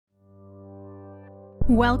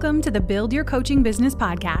Welcome to the Build Your Coaching Business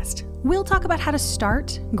podcast. We'll talk about how to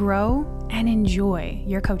start, grow, and enjoy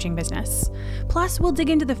your coaching business. Plus, we'll dig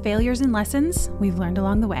into the failures and lessons we've learned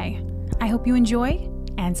along the way. I hope you enjoy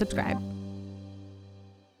and subscribe.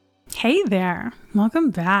 Hey there, welcome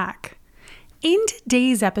back. In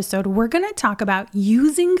today's episode, we're going to talk about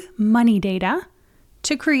using money data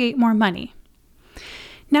to create more money.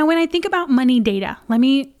 Now, when I think about money data, let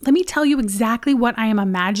me tell you exactly what I am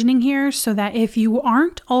imagining here so that if you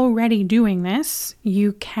aren't already doing this,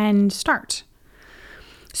 you can start.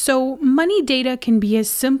 So money data can be as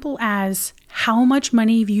simple as how much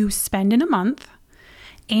money you spend in a month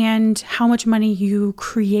and how much money you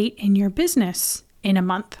create in your business in a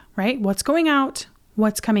month, right? What's going out,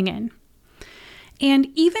 what's coming in. And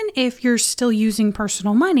even if you're still using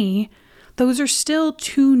personal money, those are still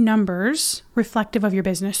two numbers reflective of your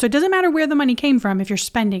business. So it doesn't matter where the money came from if you're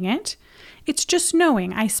spending it. It's just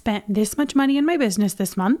knowing I spent this much money in my business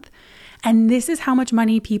this month, and this is how much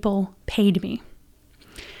money people paid me.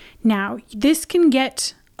 Now, this can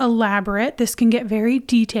get elaborate, this can get very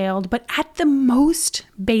detailed, but at the most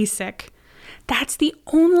basic, that's the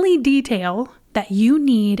only detail that you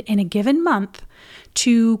need in a given month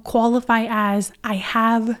to qualify as I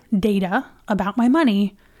have data about my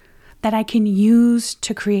money that I can use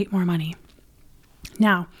to create more money.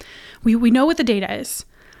 Now, we know what the data is.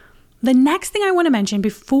 The next thing I want to mention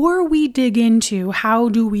before we dig into how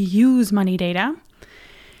do we use money data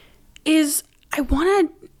is I want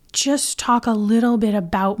to just talk a little bit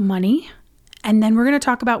about money, and then we're going to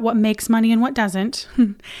talk about what makes money and what doesn't.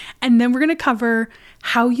 And then we're going to cover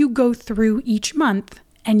how you go through each month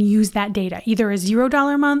and use that data, either a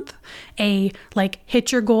 $0 month, a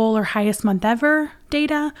hit your goal or highest month ever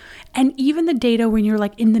data, and even the data when you're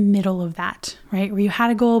in the middle of that, right? Where you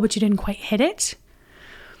had a goal, but you didn't quite hit it.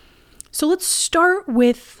 So let's start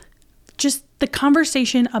with just the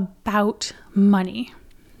conversation about money.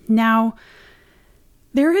 Now,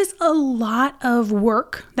 there is a lot of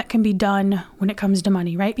work that can be done when it comes to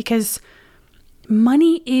money, right? Because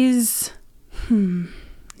money is,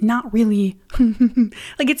 not really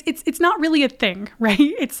it's not really a thing, right?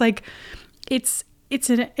 It's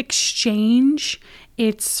an exchange.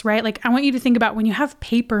 It's right. I want you to think about when you have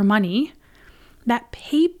paper money, that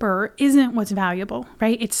paper isn't what's valuable,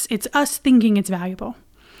 right? It's us thinking it's valuable.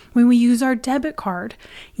 When we use our debit card,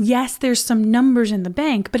 yes, there's some numbers in the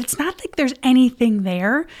bank, but it's not like there's anything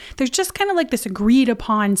there. There's just kind of this agreed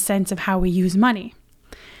upon sense of how we use money.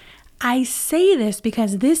 I say this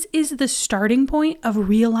because this is the starting point of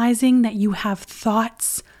realizing that you have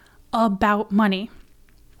thoughts about money.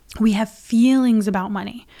 We have feelings about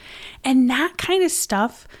money. And that kind of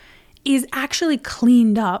stuff is actually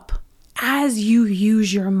cleaned up as you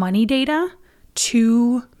use your money data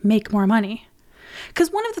to make more money.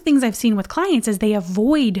 Because one of the things I've seen with clients is they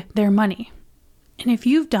avoid their money. And if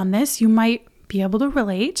you've done this, you might be able to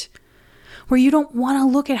relate, where you don't want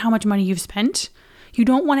to look at how much money you've spent. You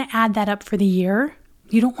don't want to add that up for the year.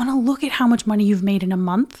 You don't want to look at how much money you've made in a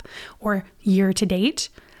month or year to date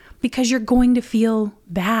because you're going to feel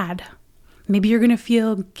bad. Maybe you're going to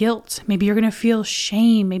feel guilt. Maybe you're going to feel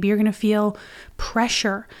shame. Maybe you're going to feel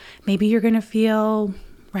pressure. Maybe you're going to feel,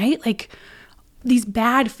 right? These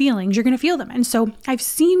bad feelings, you're going to feel them. And so I've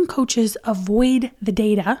seen coaches avoid the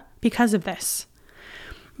data because of this.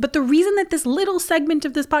 But the reason that this little segment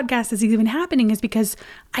of this podcast is even happening is because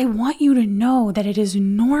I want you to know that it is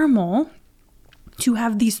normal to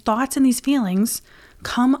have these thoughts and these feelings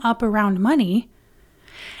come up around money.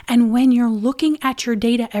 And when you're looking at your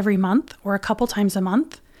data every month or a couple times a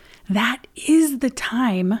month, that is the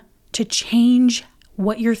time to change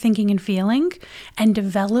what you're thinking and feeling and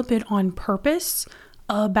develop it on purpose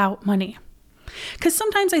about money. Because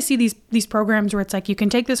sometimes I see these programs where it's you can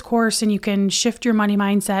take this course and you can shift your money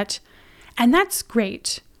mindset, and that's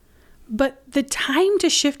great. But the time to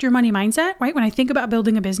shift your money mindset, right? When I think about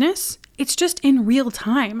building a business, it's just in real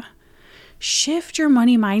time. Shift your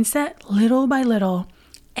money mindset little by little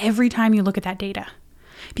every time you look at that data,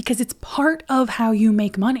 because it's part of how you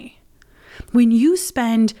make money. When you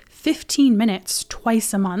spend 15 minutes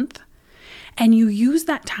twice a month and you use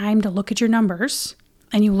that time to look at your numbers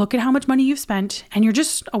and you look at how much money you've spent and you're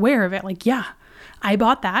just aware of it, yeah, I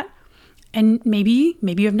bought that. And maybe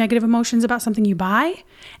you have negative emotions about something you buy,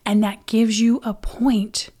 and that gives you a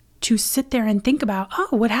point to sit there and think about,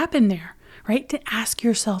 what happened there, right? To ask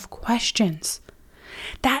yourself questions.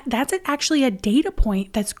 That's actually a data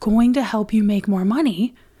point that's going to help you make more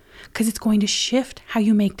money because it's going to shift how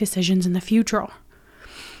you make decisions in the future.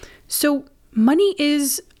 So money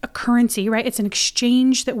is a currency, right? It's an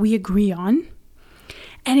exchange that we agree on.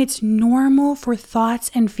 And it's normal for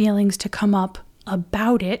thoughts and feelings to come up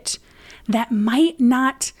about it that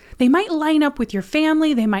they might line up with your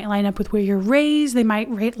family, they might line up with where you're raised, they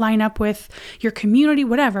might line up with your community,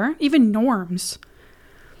 whatever, even norms.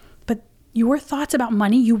 But your thoughts about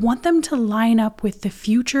money, you want them to line up with the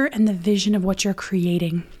future and the vision of what you're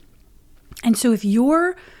creating. And so if you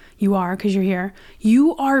are, because you're here,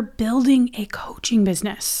 you are building a coaching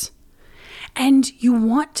business and you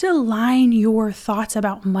want to line your thoughts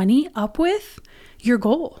about money up with your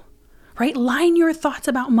goal, right? Line your thoughts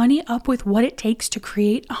about money up with what it takes to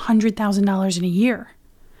create $100,000 in a year.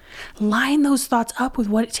 Line those thoughts up with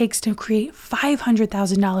what it takes to create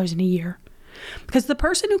 $500,000 in a year. Because the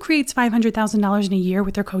person who creates $500,000 in a year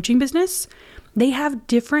with their coaching business, they have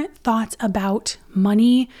different thoughts about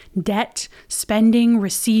money, debt, spending,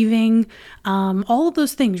 receiving, all of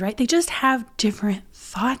those things, right? They just have different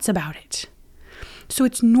thoughts about it. So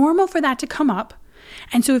it's normal for that to come up.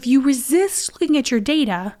 And so if you resist looking at your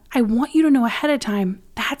data, I want you to know ahead of time,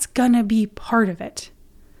 that's going to be part of it.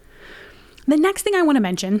 The next thing I want to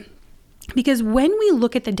mention, because when we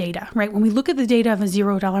look at the data, right, when we look at the data of a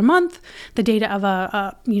 $0 month, the data of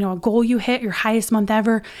a goal you hit, your highest month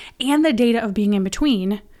ever, and the data of being in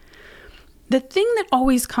between, the thing that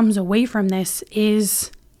always comes away from this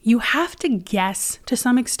is you have to guess to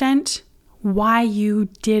some extent why you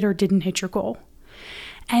did or didn't hit your goal.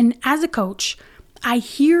 And as a coach, I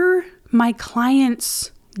hear my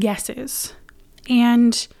clients' guesses,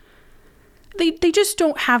 and they just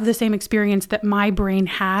don't have the same experience that my brain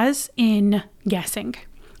has in guessing,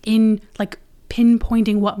 in like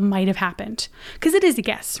pinpointing what might have happened. Because it is a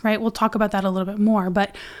guess, right? We'll talk about that a little bit more,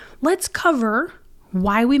 but let's cover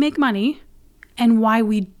why we make money and why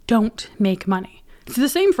we don't make money. It's the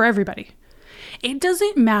same for everybody. It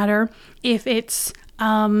doesn't matter if it's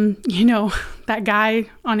that guy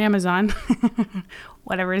on Amazon,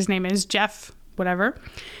 whatever his name is, Jeff, whatever.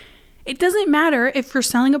 It doesn't matter if you're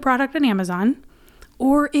selling a product on Amazon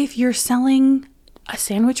or if you're selling a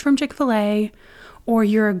sandwich from Chick-fil-A or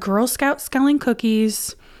you're a Girl Scout selling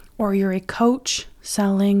cookies or you're a coach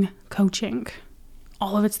selling coaching.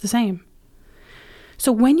 All of it's the same.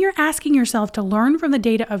 So when you're asking yourself to learn from the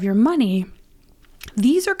data of your money,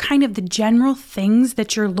 these are kind of the general things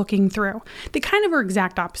that you're looking through. They kind of are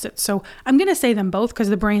exact opposites. So I'm going to say them both because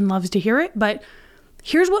the brain loves to hear it, but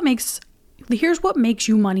here's what makes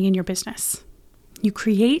you money in your business. You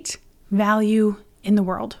create value in the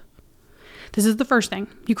world. This is the first thing.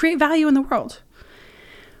 You create value in the world.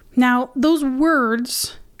 Now, those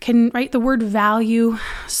words the word value,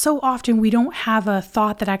 so often we don't have a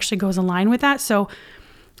thought that actually goes in line with that. So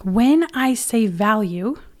when I say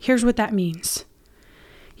value, here's what that means.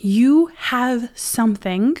 You have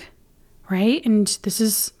something, right? And this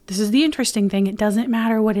is the interesting thing. It doesn't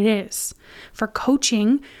matter what it is. For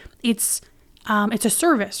coaching, it's a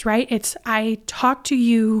service, right? It's I talk to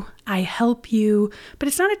you, I help you, but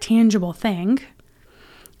it's not a tangible thing.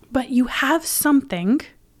 But you have something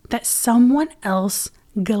that someone else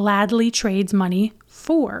gladly trades money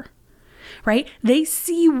for, right? They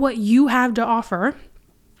see what you have to offer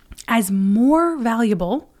as more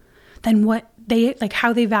valuable than what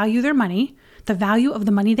how they value their money, the value of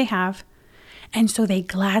the money they have. And so they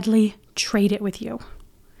gladly trade it with you.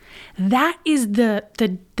 That is the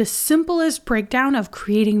simplest breakdown of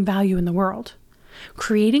creating value in the world.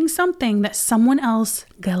 Creating something that someone else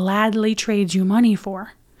gladly trades you money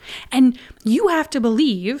for. And you have to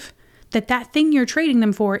believe that that thing you're trading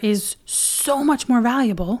them for is so much more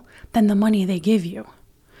valuable than the money they give you,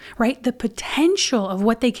 right? The potential of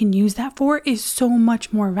what they can use that for is so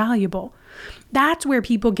much more valuable. That's where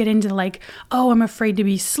people get into I'm afraid to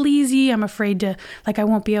be sleazy. I'm afraid to, I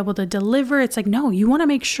won't be able to deliver. It's no, you want to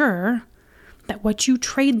make sure that what you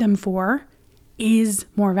trade them for is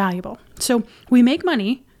more valuable. So we make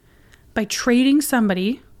money by trading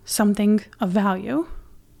somebody something of value.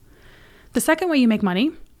 The second way you make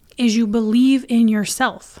money is you believe in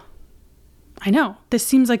yourself. I know, this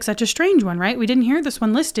seems like such a strange one, right? We didn't hear this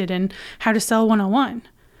one listed in How to Sell 101.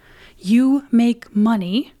 You make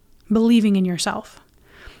money believing in yourself.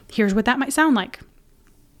 Here's what that might sound like.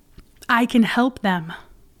 I can help them.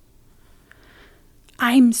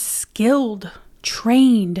 I'm skilled,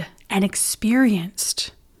 trained, and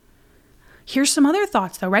experienced. Here's some other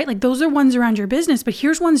thoughts though, right? Those are ones around your business, but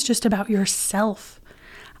here's ones just about yourself.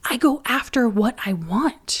 I go after what I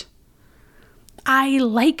want. I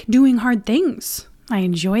like doing hard things. I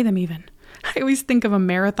enjoy them even. I always think of a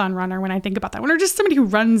marathon runner when I think about that one, or just somebody who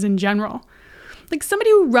runs in general. Somebody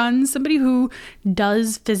who runs, somebody who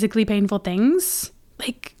does physically painful things,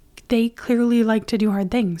 they clearly like to do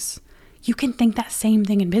hard things. You can think that same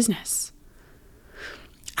thing in business.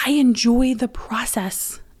 I enjoy the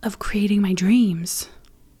process of creating my dreams.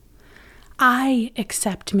 I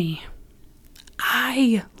accept me.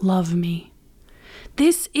 I love me.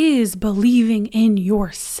 This is believing in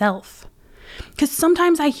yourself. Because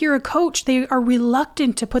sometimes I hear a coach, they are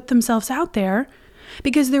reluctant to put themselves out there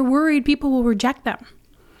because they're worried people will reject them.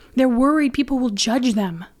 They're worried people will judge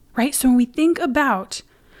them, right? So when we think about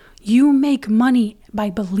you make money by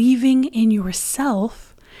believing in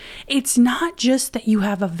yourself, it's not just that you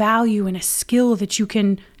have a value and a skill that you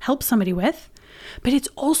can help somebody with, but it's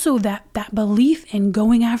also that belief in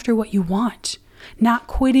going after what you want, not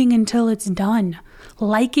quitting until it's done,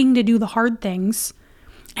 liking to do the hard things,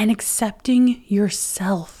 and accepting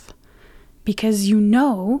yourself because you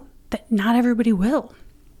know that not everybody will.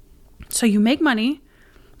 So you make money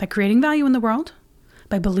by creating value in the world,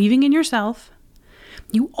 by believing in yourself.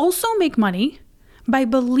 You also make money by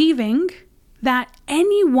believing that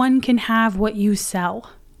anyone can have what you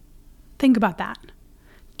sell. Think about that.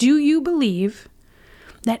 Do you believe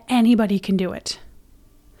that anybody can do it?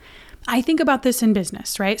 I think about this in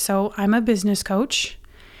business, right? So I'm a business coach,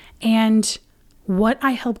 and what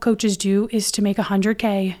I help coaches do is to make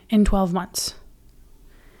 $100K in 12 months.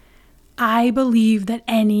 I believe that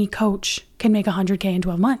any coach can make $100K in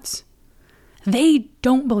 12 months. They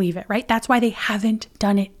don't believe it, right? That's why they haven't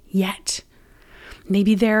done it yet.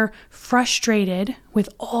 Maybe they're frustrated with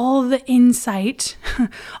all the insight,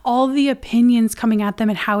 all the opinions coming at them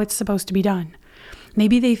and how it's supposed to be done.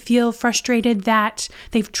 Maybe they feel frustrated that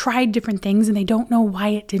they've tried different things and they don't know why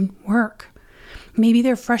it didn't work. Maybe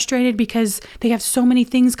they're frustrated because they have so many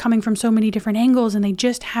things coming from so many different angles and they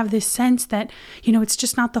just have this sense that, it's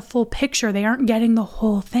just not the full picture. They aren't getting the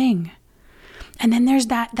whole thing. And then there's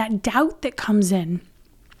that doubt that comes in,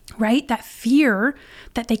 right? That fear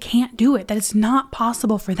that they can't do it, that it's not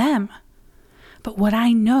possible for them. But what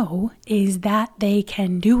I know is that they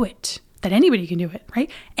can do it, that anybody can do it,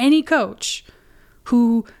 right? Any coach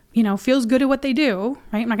who feels good at what they do,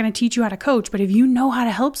 right? I'm not going to teach you how to coach, but if you know how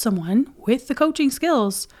to help someone with the coaching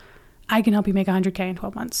skills, I can help you make $100K in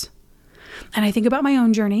 12 months. And I think about my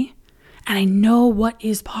own journey and I know what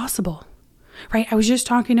is possible, right? I was just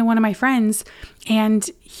talking to one of my friends and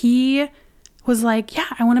he was like, yeah,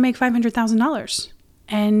 I want to make $500,000.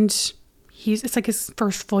 And it's like his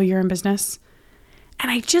first full year in business.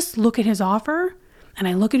 And I just look at his offer and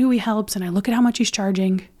I look at who he helps and I look at how much he's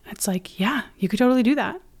charging. It's like, yeah, you could totally do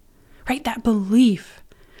that. Right? That belief.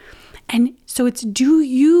 And so it's, do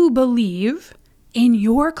you believe in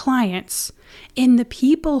your clients, in the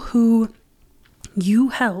people who you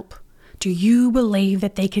help? Do you believe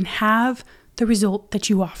that they can have the result that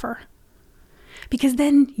you offer? Because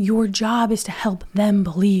then your job is to help them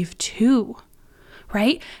believe too,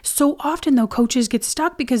 right? So often though, coaches get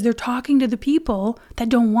stuck because they're talking to the people that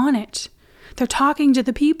don't want it. They're talking to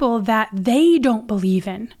the people that they don't believe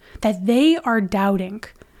in, that they are doubting.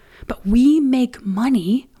 But we make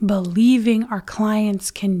money believing our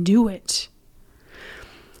clients can do it.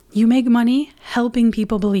 You make money helping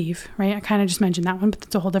people believe, right? I kind of just mentioned that one, but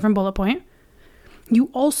that's a whole different bullet point.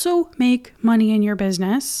 You also make money in your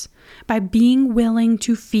business by being willing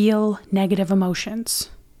to feel negative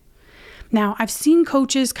emotions. Now, I've seen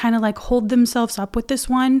coaches kind of like hold themselves up with this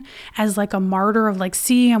one as like a martyr of like,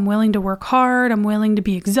 see, I'm willing to work hard. I'm willing to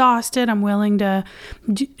be exhausted. I'm willing to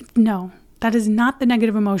no. That is not the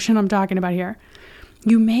negative emotion I'm talking about here.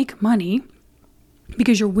 You make money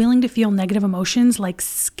because you're willing to feel negative emotions like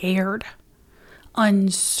scared,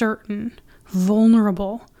 uncertain,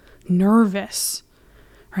 vulnerable, nervous,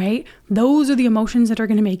 right? Those are the emotions that are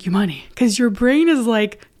going to make you money because your brain is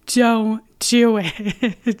like, don't do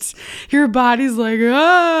it. Your body's like,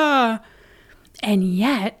 ah. And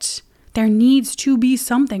yet there needs to be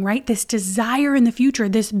something, right? This desire in the future,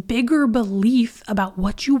 this bigger belief about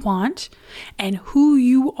what you want and who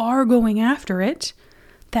you are going after it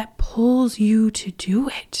that pulls you to do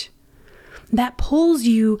it. That pulls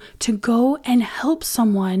you to go and help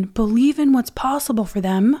someone believe in what's possible for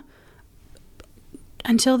them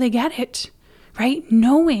until they get it, right?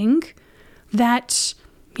 Knowing that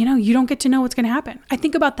you don't get to know what's going to happen. I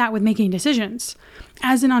think about that with making decisions.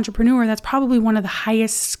 As an entrepreneur, that's probably one of the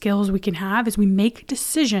highest skills we can have is we make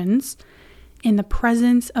decisions in the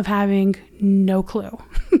presence of having no clue.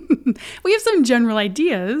 We have some general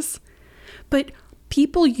ideas, but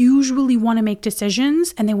people usually want to make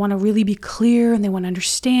decisions and they want to really be clear and they want to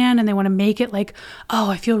understand and they want to make it like, oh,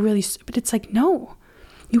 I feel really, but it's like, no,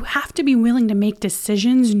 you have to be willing to make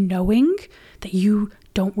decisions knowing that you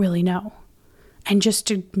don't really know. And just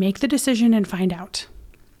to make the decision and find out.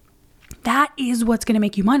 That is what's going to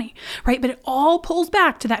make you money, right? But it all pulls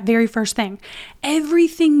back to that very first thing.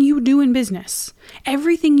 Everything you do in business,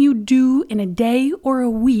 everything you do in a day or a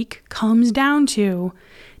week comes down to,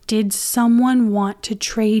 did someone want to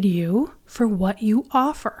trade you for what you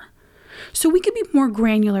offer? So we could be more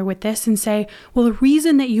granular with this and say, well, the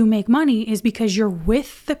reason that you make money is because you're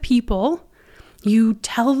with the people, you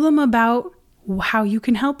tell them about how you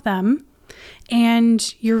can help them,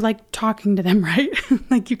 and you're like talking to them, right?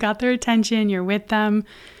 Like you got their attention, you're with them,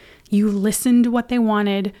 you listened to what they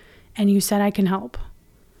wanted, and you said, I can help.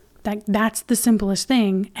 That's the simplest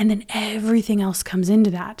thing. And then everything else comes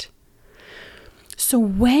into that. So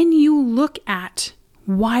when you look at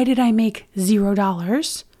why did I make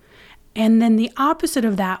 $0? And then the opposite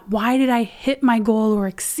of that, why did I hit my goal or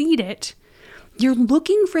exceed it? You're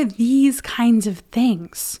looking for these kinds of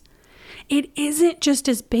things. It isn't just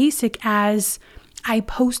as basic as I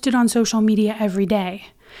posted on social media every day.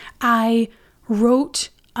 I wrote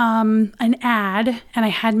an ad and I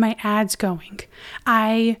had my ads going.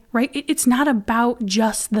 It's not about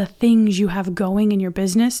just the things you have going in your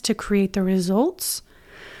business to create the results,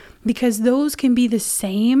 because those can be the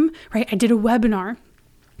same, right? I did a webinar.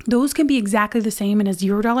 Those can be exactly the same in a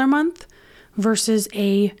 $0 month versus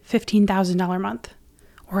a $15,000 month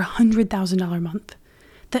or a $100,000 month.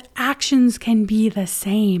 The actions can be the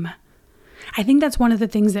same. I think that's one of the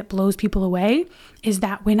things that blows people away, is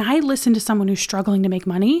that when I listen to someone who's struggling to make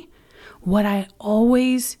money, what I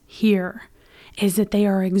always hear is that they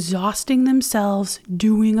are exhausting themselves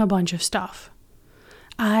doing a bunch of stuff.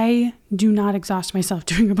 I do not exhaust myself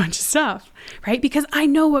doing a bunch of stuff, right? Because I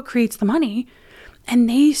know what creates the money, and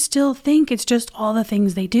they still think it's just all the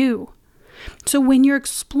things they do. So when you're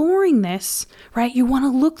exploring this, right, you want to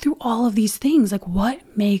look through all of these things, like what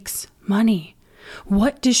makes money?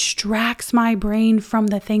 What distracts my brain from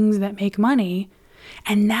the things that make money?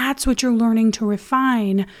 And that's what you're learning to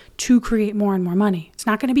refine to create more and more money. It's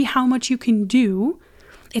not going to be how much you can do.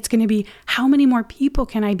 It's going to be how many more people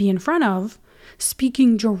can I be in front of,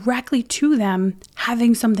 speaking directly to them,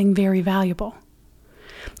 having something very valuable.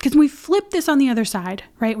 Because when we flip this on the other side,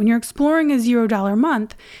 right, when you're exploring a $0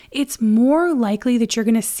 month, it's more likely that you're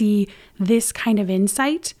going to see this kind of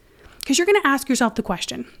insight, because you're going to ask yourself the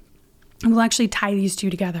question, and we'll actually tie these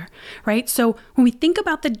two together, right? So when we think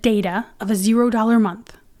about the data of a $0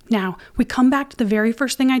 month, now we come back to the very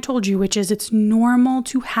first thing I told you, which is it's normal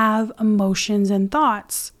to have emotions and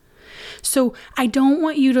thoughts. So I don't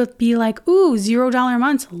want you to be like, ooh, $0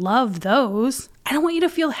 months, love those. I don't want you to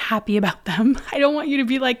feel happy about them. I don't want you to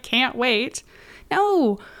be like, can't wait.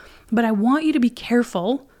 No, but I want you to be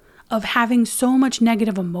careful of having so much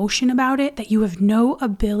negative emotion about it that you have no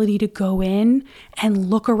ability to go in and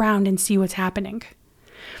look around and see what's happening.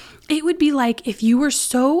 It would be like if you were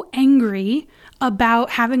so angry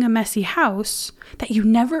about having a messy house that you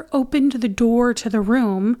never opened the door to the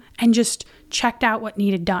room and just checked out what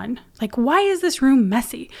needed done. Like, why is this room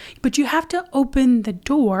messy? But you have to open the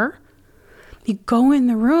door. You go in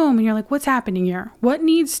the room and you're like, what's happening here? What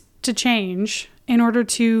needs to change in order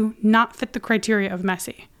to not fit the criteria of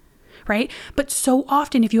messy, right? But so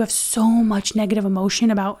often, if you have so much negative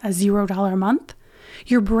emotion about a $0 month,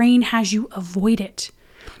 your brain has you avoid it.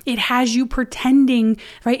 It has you pretending,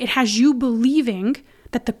 right? It has you believing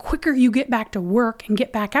that the quicker you get back to work and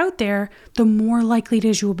get back out there, the more likely it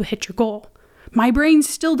is you will hit your goal. My brain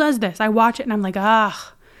still does this. I watch it and I'm like,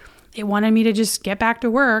 it wanted me to just get back to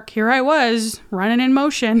work. Here I was running in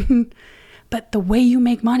motion. But the way you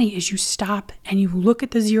make money is you stop and you look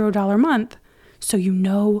at the $0 month so you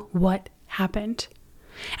know what happened.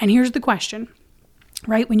 And here's the question,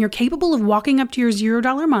 right? When you're capable of walking up to your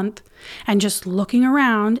 $0 month and just looking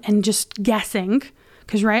around and just guessing,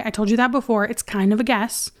 because, right, I told you that before, it's kind of a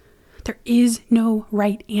guess. There is no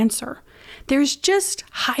right answer. There's just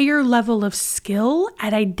higher level of skill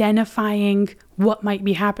at identifying what might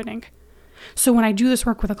be happening. So when I do this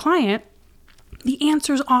work with a client, the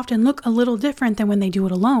answers often look a little different than when they do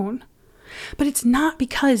it alone. But it's not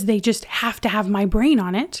because they just have to have my brain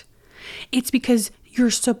on it. It's because you're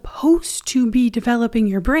supposed to be developing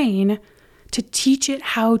your brain to teach it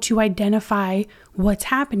how to identify what's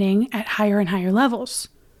happening at higher and higher levels.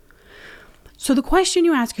 So the question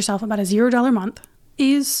you ask yourself about a $0 month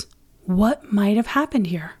is, what might have happened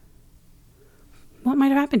here? What might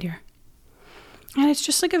have happened here? And it's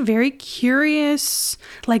just like a very curious,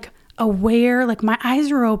 like aware, like my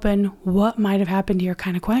eyes are open, what might have happened here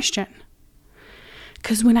kind of question.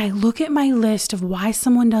 Because when I look at my list of why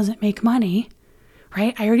someone doesn't make money,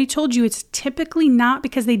 right? I already told you it's typically not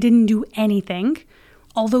because they didn't do anything,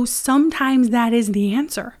 although sometimes that is the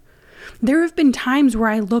answer. There have been times where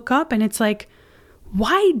I look up and it's like,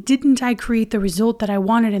 why didn't I create the result that I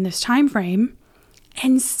wanted in this time frame?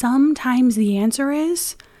 And sometimes the answer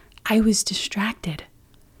is, I was distracted.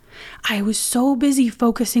 I was so busy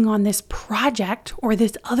focusing on this project or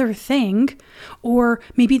this other thing, or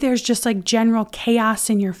maybe there's just like general chaos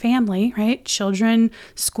in your family, right? Children,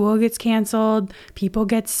 school gets canceled, people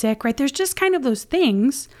get sick, right? There's just kind of those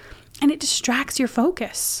things, and it distracts your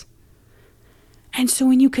focus. And so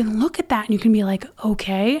when you can look at that and you can be like,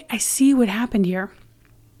 okay, I see what happened here.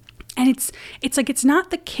 And it's like, it's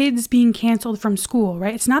not the kids being canceled from school,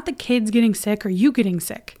 right? It's not the kids getting sick or you getting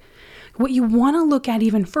sick. What you want to look at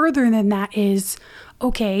even further than that is,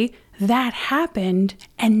 okay, that happened,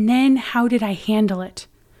 and then how did I handle it?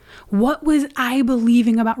 What was I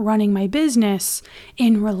believing about running my business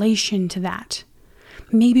in relation to that?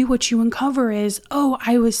 Maybe what you uncover is, oh,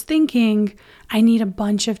 I was thinking I need a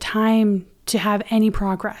bunch of time to have any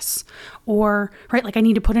progress, or, right, like I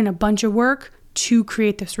need to put in a bunch of work to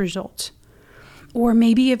create this result. Or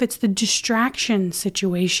maybe if it's the distraction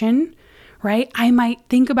situation, right? I might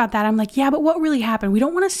think about that. I'm like, yeah, but what really happened? We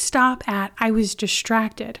don't want to stop at, I was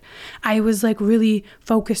distracted. I was like really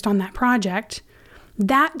focused on that project.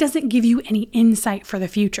 That doesn't give you any insight for the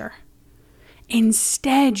future.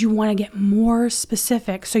 Instead, you want to get more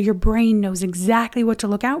specific so your brain knows exactly what to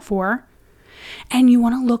look out for, and you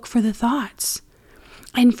want to look for the thoughts.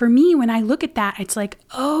 And for me, when I look at that, it's like,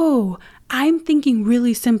 oh, I'm thinking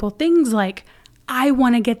really simple things like, I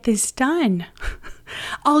want to get this done.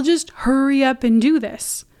 I'll just hurry up and do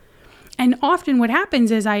this. And often what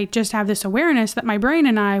happens is I just have this awareness that my brain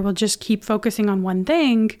and I will just keep focusing on one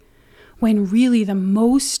thing, when really the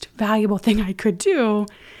most valuable thing I could do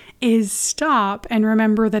is stop and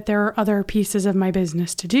remember that there are other pieces of my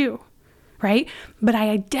business to do, right? But I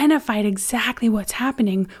identified exactly what's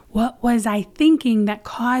happening. What was I thinking that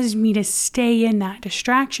caused me to stay in that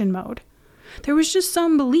distraction mode? There was just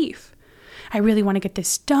some belief. I really want to get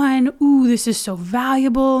this done. Ooh, this is so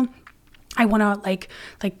valuable. I want to like,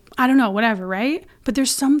 I don't know, whatever, right? But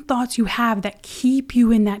there's some thoughts you have that keep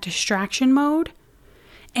you in that distraction mode.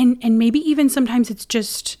 And maybe even sometimes it's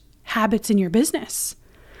just habits in your business,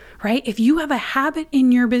 right? If you have a habit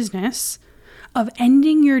in your business of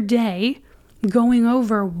ending your day going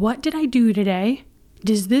over, what did I do today?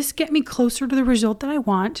 Does this get me closer to the result that I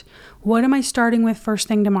want? What am I starting with first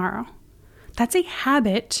thing tomorrow? That's a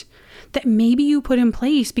habit that maybe you put in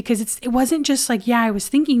place because it wasn't just like, yeah, I was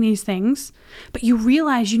thinking these things, but you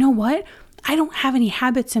realize, you know what? I don't have any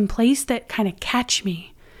habits in place that kind of catch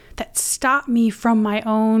me, that stop me from my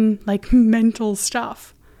own like mental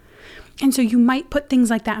stuff. And so you might put things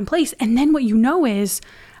like that in place. And then what you know is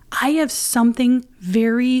I have something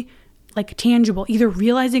very like tangible, either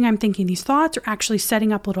realizing I'm thinking these thoughts or actually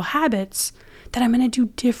setting up little habits that I'm going to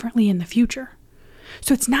do differently in the future.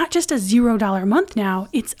 So it's not just a $0 a month now,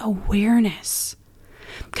 it's awareness.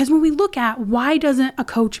 Because when we look at why doesn't a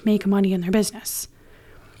coach make money in their business?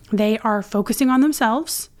 They are focusing on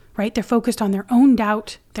themselves, right? They're focused on their own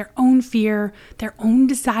doubt, their own fear, their own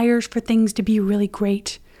desires for things to be really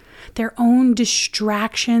great, their own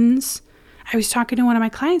distractions. I was talking to one of my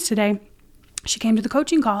clients today. She came to the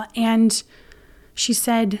coaching call and she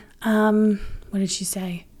said, what did she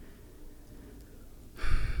say?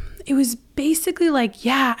 It was basically like,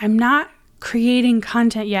 yeah, I'm not creating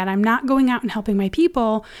content yet. I'm not going out and helping my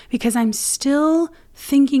people because I'm still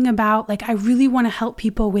thinking about like, I really want to help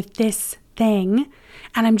people with this thing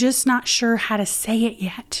and I'm just not sure how to say it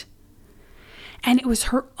yet. And it was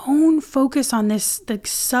her own focus on this, the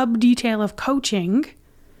sub detail of coaching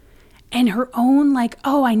and her own like,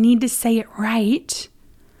 oh, I need to say it right.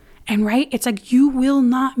 And right, it's like you will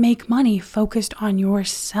not make money focused on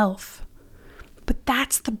yourself. But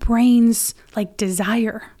that's the brain's like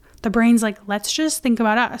desire. The brain's like, let's just think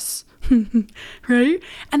about us, right?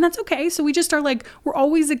 And that's okay. So we just are like, we're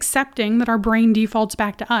always accepting that our brain defaults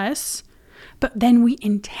back to us. But then we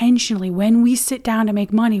intentionally, when we sit down to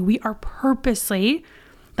make money, we are purposely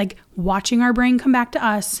like watching our brain come back to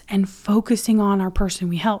us and focusing on our person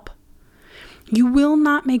we help. You will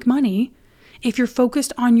not make money if you're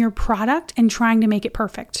focused on your product and trying to make it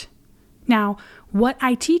perfect. Now, what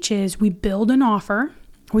I teach is we build an offer,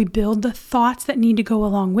 we build the thoughts that need to go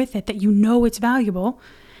along with it, that you know it's valuable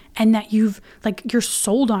and that you're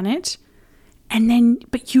sold on it. And then,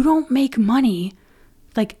 but you don't make money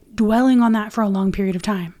like dwelling on that for a long period of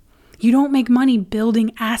time. You don't make money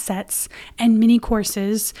building assets and mini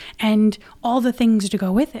courses and all the things to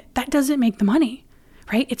go with it. That doesn't make the money,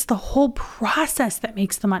 right? It's the whole process that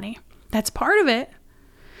makes the money. That's part of it.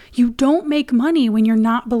 You don't make money when you're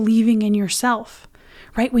not believing in yourself,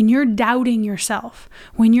 right? When you're doubting yourself,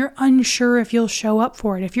 when you're unsure if you'll show up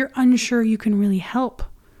for it, if you're unsure you can really help.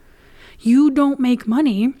 You don't make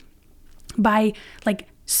money by like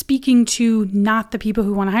speaking to not the people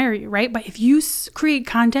who want to hire you, right? But if you create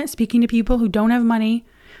content speaking to people who don't have money,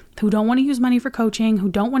 who don't want to use money for coaching, who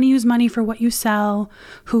don't want to use money for what you sell,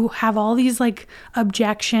 who have all these like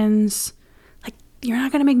objections, like you're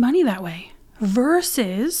not going to make money that way.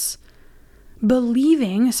 Versus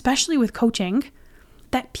believing, especially with coaching,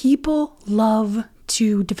 that people love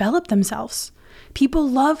to develop themselves. People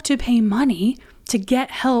love to pay money to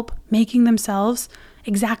get help making themselves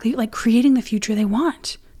exactly like creating the future they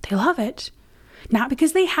want. They love it. Not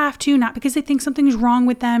because they have to, not because they think something's wrong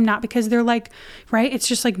with them, not because they're like, right? It's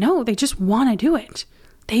just like, no, they just want to do it.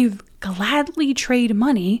 They've gladly trade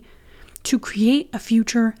money to create a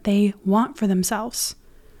future they want for themselves.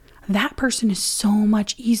 That person is so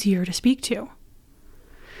much easier to speak to.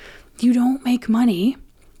 You don't make money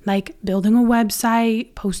like building a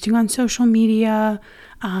website, posting on social media,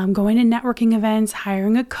 going to networking events,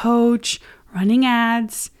 hiring a coach, running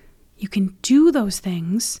ads. You can do those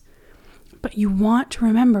things, but you want to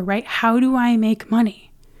remember, right? How do I make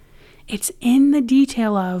money? It's in the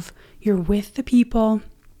detail of you're with the people,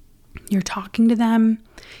 you're talking to them,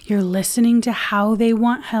 you're listening to how they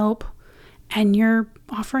want help, and you're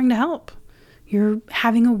offering to help. You're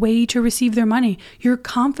having a way to receive their money. You're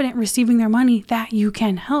confident receiving their money that you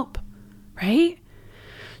can help, right?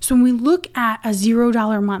 So when we look at a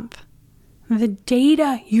 $0 month, the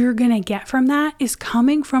data you're going to get from that is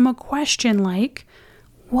coming from a question like,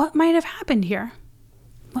 what might have happened here?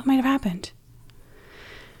 What might have happened?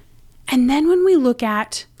 And then when we look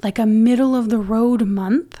at like a middle of the road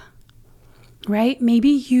month, right? Maybe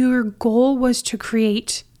your goal was to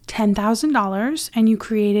create $10,000 and you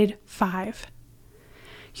created $5,000.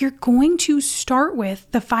 You're going to start with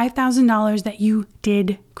the $5,000 that you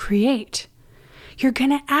did create. You're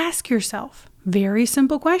going to ask yourself, very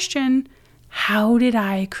simple question, how did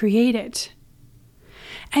I create it?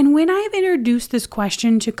 And when I've introduced this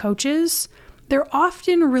question to coaches, they're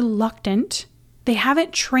often reluctant. They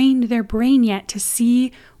haven't trained their brain yet to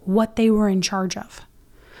see what they were in charge of.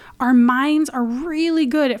 Our minds are really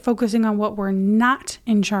good at focusing on what we're not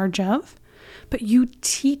in charge of, but you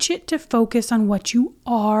teach it to focus on what you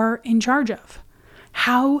are in charge of.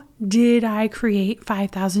 How did I create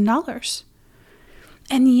 $5,000?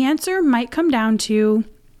 And the answer might come down to,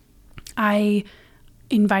 I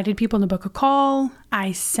invited people to book a call,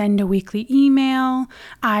 I send a weekly email,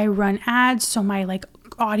 I run ads, so my like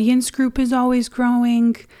audience group is always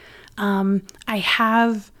growing. I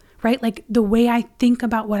have, right, like the way I think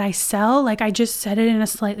about what I sell, like I just said it in a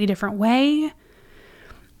slightly different way.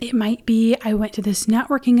 It might be I went to this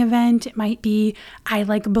networking event. It might be I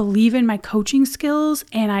like believe in my coaching skills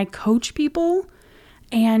and I coach people.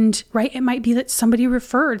 And right, it might be that somebody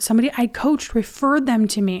I coached referred them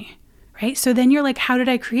to me, right? So then you're like, how did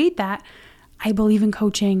I create that? I believe in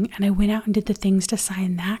coaching and I went out and did the things to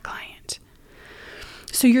sign that client.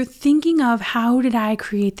 So you're thinking of how did I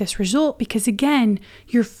create this result? Because again,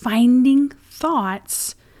 you're finding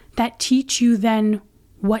thoughts that teach you then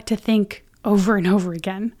what to think over and over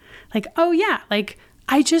again. Like, oh yeah, like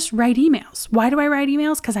I just write emails. Why do I write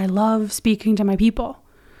emails? Because I love speaking to my people.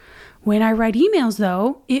 When I write emails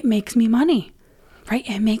though, it makes me money, right?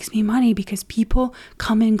 It makes me money because people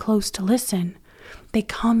come in close to listen. They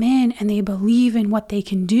come in and they believe in what they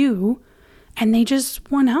can do and they just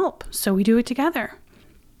want help. So we do it together,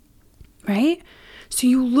 right? So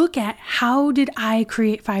you look at how did I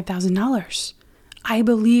create $5,000? I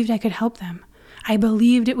believed I could help them. I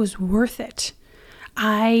believed it was worth it.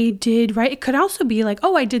 I did, right? It could also be like,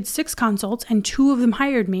 oh, I did 6 consults and 2 of them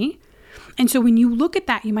hired me. And so when you look at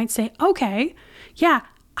that, you might say, okay, yeah,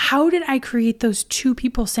 how did I create those 2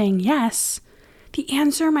 people saying yes? The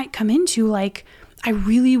answer might come into like, I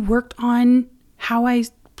really worked on how I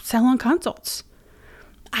sell on consults.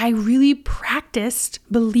 I really practiced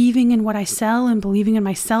believing in what I sell and believing in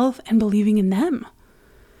myself and believing in them.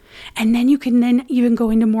 And then you can then even go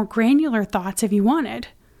into more granular thoughts if you wanted.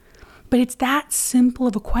 But it's that simple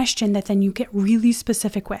of a question that then you get really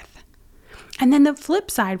specific with. And then the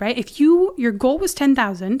flip side, right? If your goal was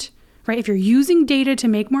 10,000, right? If you're using data to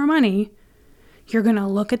make more money, you're going to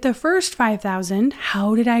look at the first 5,000.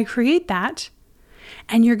 How did I create that?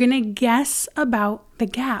 And you're going to guess about the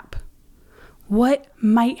gap. What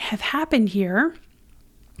might have happened here?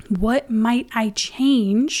 What might I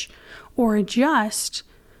change or adjust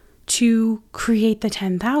to create the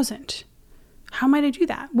 10,000? How might I do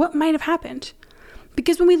that? What might have happened?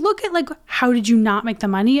 Because when we look at like, how did you not make the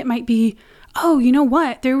money? It might be, oh, you know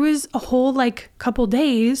what? There was a whole like couple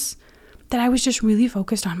days that I was just really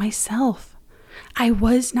focused on myself. I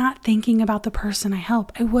was not thinking about the person I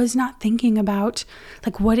help. I was not thinking about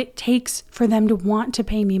what it takes for them to want to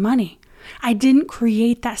pay me money. I didn't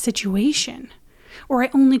create that situation, or I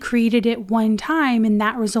only created it one time and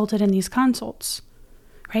that resulted in these consults,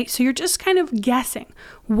 right? So you're just kind of guessing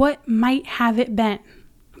what might have it been.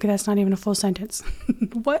 Okay, that's not even a full sentence.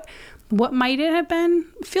 What might it have been?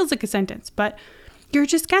 It feels like a sentence, but you're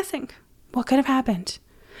just guessing. What could have happened?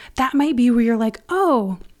 That might be where you're like,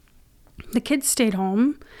 oh, the kids stayed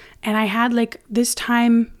home and I had this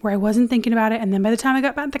time where I wasn't thinking about it. And then by the time I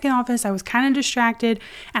got back in the office, I was kind of distracted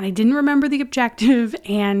and I didn't remember the objective.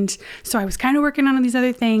 And so I was kind of working on these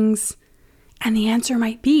other things. And the answer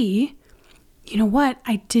might be, you know what?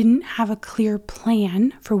 I didn't have a clear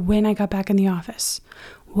plan for when I got back in the office.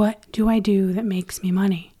 What do I do that makes me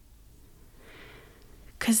money?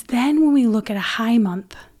 Because then when we look at a high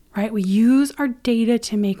month, right, we use our data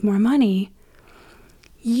to make more money.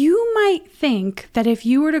 You might think that if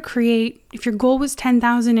your goal was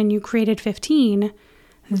 10,000 and you created 15,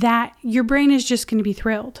 that your brain is just going to be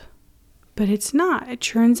thrilled. But it's not. It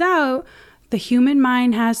turns out the human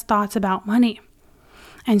mind has thoughts about money.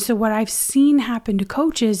 And so what I've seen happen to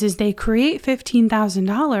coaches is they create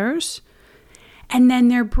 $15,000 and then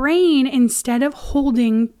their brain, instead of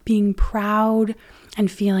holding being proud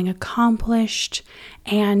and feeling accomplished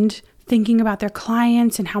and thinking about their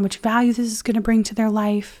clients and how much value this is going to bring to their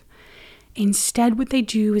life. Instead, what they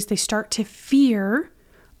do is they start to fear,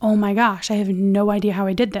 oh my gosh, I have no idea how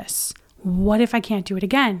I did this. What if I can't do it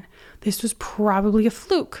again? This was probably a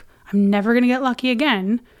fluke. I'm never going to get lucky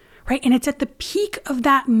again, right? And it's at the peak of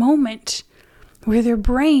that moment where their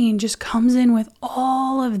brain just comes in with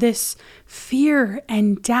all of this fear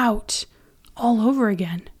and doubt all over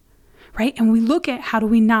again, right? And we look at how do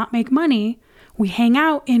we not make money? We hang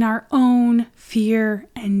out in our own fear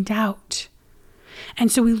and doubt.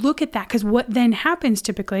 And so we look at that because what then happens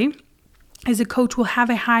typically is a coach will have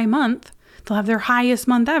a high month. They'll have their highest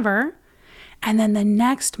month ever. And then the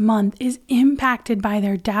next month is impacted by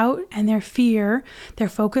their doubt and their fear, their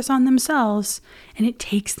focus on themselves, and it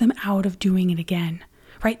takes them out of doing it again,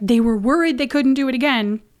 right? They were worried they couldn't do it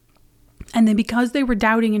again. And then because they were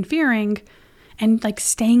doubting and fearing and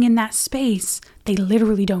staying in that space, they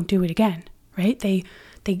literally don't do it again, right? They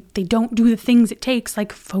don't do the things it takes,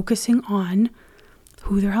 like focusing on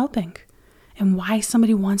who they're helping and why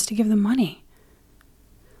somebody wants to give them money.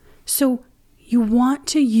 So you want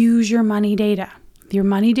to use your money data. Your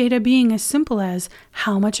money data being as simple as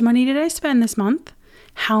how much money did I spend this month?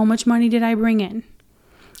 How much money did I bring in?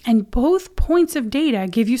 And both points of data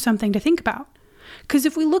give you something to think about. Because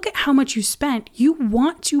if we look at how much you spent, you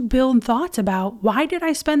want to build thoughts about why did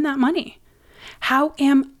I spend that money? How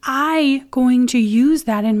am I going to use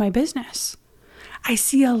that in my business? I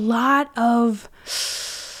see a lot of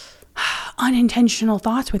unintentional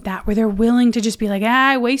thoughts with that, where they're willing to just be like,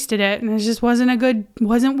 I wasted it and it just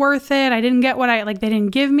wasn't worth it. I didn't get they didn't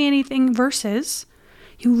give me anything, versus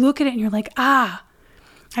you look at it and you're like, I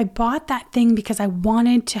bought that thing because I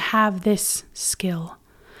wanted to have this skill.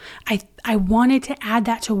 I wanted to add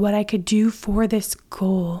that to what I could do for this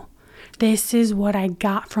goal. This is what I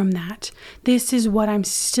got from that. This is what I'm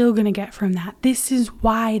still going to get from that. This is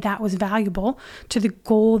why that was valuable to the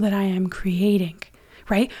goal that I am creating,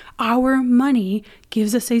 right? Our money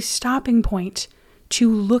gives us a stopping point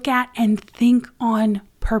to look at and think on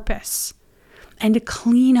purpose and to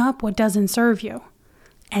clean up what doesn't serve you.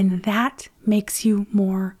 And that makes you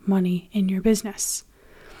more money in your business.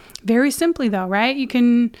 Very simply though, right? You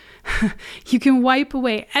can wipe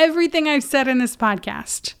away everything I've said in this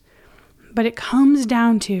podcast. But it comes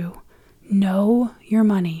down to know your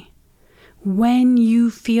money. When you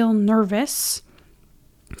feel nervous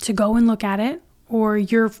to go and look at it, or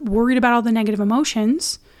you're worried about all the negative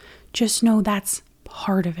emotions, just know that's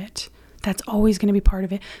part of it. That's always going to be part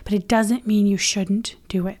of it. But it doesn't mean you shouldn't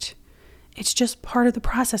do it. It's just part of the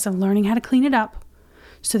process of learning how to clean it up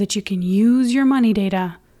so that you can use your money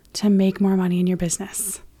data to make more money in your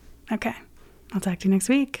business. Okay, I'll talk to you next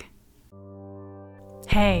week.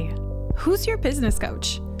 Hey, who's your business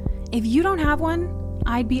coach? If you don't have one,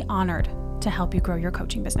 I'd be honored to help you grow your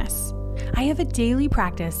coaching business. I have a daily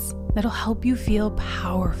practice that'll help you feel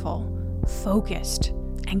powerful, focused,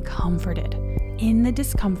 and comforted in the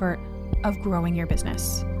discomfort of growing your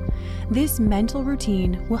business. This mental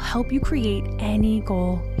routine will help you create any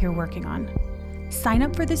goal you're working on. Sign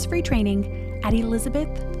up for this free training at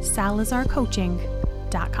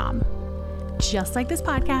ElizabethSalazarCoaching.com. Just like this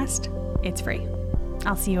podcast, it's free.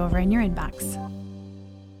 I'll see you over in your inbox.